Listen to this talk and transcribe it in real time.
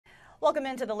Welcome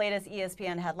into the latest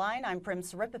ESPN headline. I'm Prim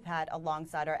Saripapat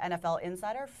alongside our NFL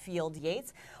insider, Field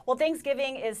Yates. Well,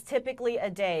 Thanksgiving is typically a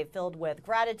day filled with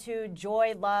gratitude,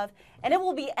 joy, love, and it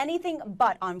will be anything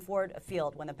but on Ford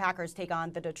Field when the Packers take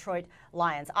on the Detroit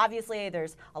Lions. Obviously,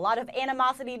 there's a lot of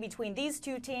animosity between these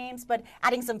two teams, but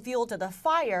adding some fuel to the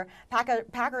fire,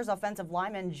 Packers offensive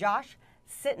lineman Josh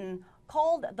Sitton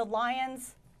called the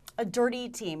Lions a dirty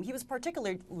team. He was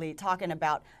particularly talking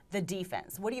about the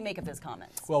defense. What do you make of his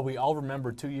comments? Well, we all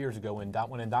remember 2 years ago when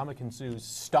Ndamukong Suh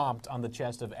stomped on the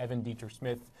chest of Evan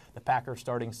Dietrich-Smith, the Packers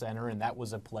starting center, and that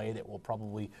was a play that will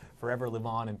probably forever live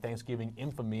on in Thanksgiving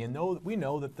infamy. And we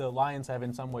know that the Lions have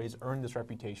in some ways earned this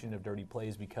reputation of dirty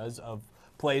plays because of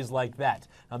plays like that.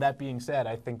 Now, that being said,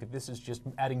 I think that this is just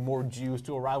adding more juice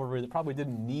to a rivalry that probably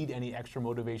didn't need any extra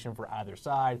motivation for either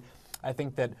side. I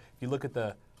think that if you look at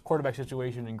the quarterback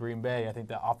situation in Green Bay, I think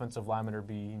the offensive linemen are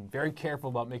being very careful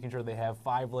about making sure they have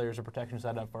 5 layers of protection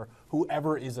set up for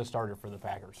whoever is a starter for the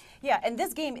Packers. Yeah, and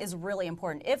this game is really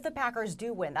important. If the Packers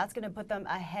do win, that's going to put them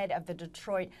ahead of the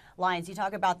Detroit Lions. You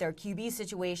talk about their QB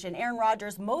situation. Aaron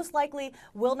Rodgers most likely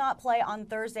will not play on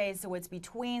Thursday, so it's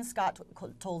between Scott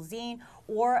Tolzien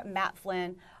or Matt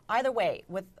Flynn. Either way,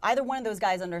 with either one of those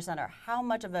guys under center, how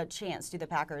much of a chance do the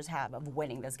Packers have of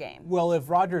winning this game? Well, if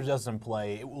Rodgers doesn't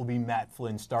play, it will be Matt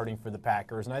Flynn starting for the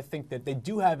Packers, and I think that they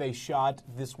do have a shot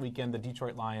this weekend. The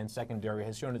Detroit Lions secondary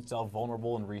has shown itself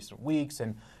vulnerable in recent weeks,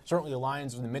 and certainly the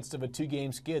Lions are in the midst of a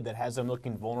 2-game skid that has them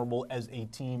looking vulnerable as a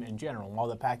team in general. And while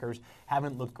the Packers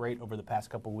haven't looked great over the past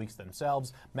couple of weeks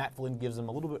themselves, Matt Flynn gives them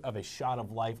a little bit of a shot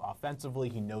of life offensively.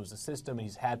 He knows the system, and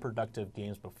he's had productive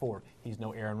games before. He's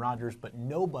no Aaron Rodgers, but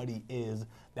nobody is.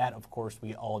 That, of course,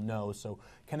 we all know. So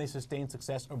can they sustain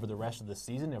success over the rest of the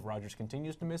season if Rodgers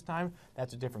continues to miss time?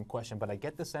 That's a different question, but I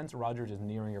get the sense Rodgers is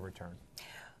nearing a return.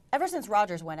 Ever since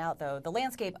Rodgers went out, though, the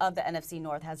landscape of the NFC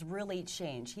North has really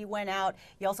changed. He went out.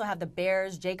 You also have the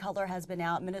Bears. Jay Cutler has been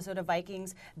out. Minnesota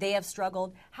Vikings, they have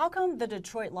struggled. How come the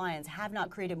Detroit Lions have not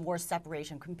created more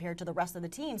separation compared to the rest of the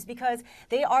teams? Because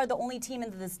they are the only team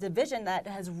in this division that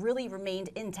has really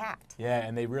remained intact. Yeah,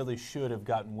 and they really should have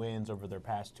gotten wins over their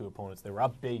past 2 opponents. They were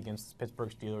up big against the Pittsburgh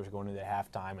Steelers going into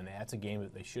halftime, and that's a game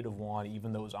that they should have won,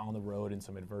 even though it was on the road in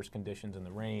some adverse conditions in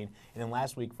the rain. And then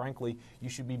last week, frankly, you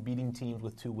should be beating teams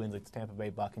with 2 wins like the Tampa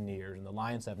Bay Buccaneers, and the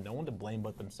Lions have no one to blame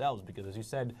but themselves because, as you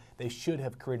said, they should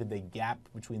have created the gap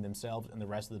between themselves and the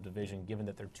rest of the division, given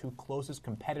that their 2 closest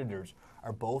competitors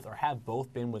are both or have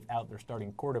both been without their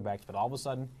starting quarterbacks. But all of a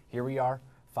sudden, here we are,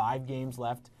 5 games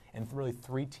left, and really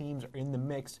 3 teams are in the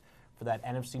mix for that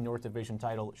NFC North Division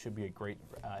title. It should be a great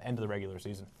end of the regular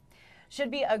season. Should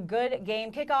be a good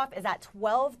game. Kickoff is at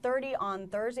 12:30 on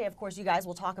Thursday. Of course, you guys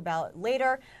will talk about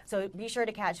later. So be sure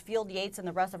to catch Field Yates and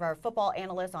the rest of our football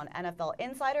analysts on NFL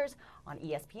Insiders on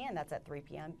ESPN. That's at 3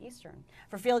 p.m. Eastern.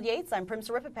 For Field Yates, I'm Prim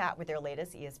Saripapat with your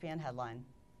latest ESPN headline.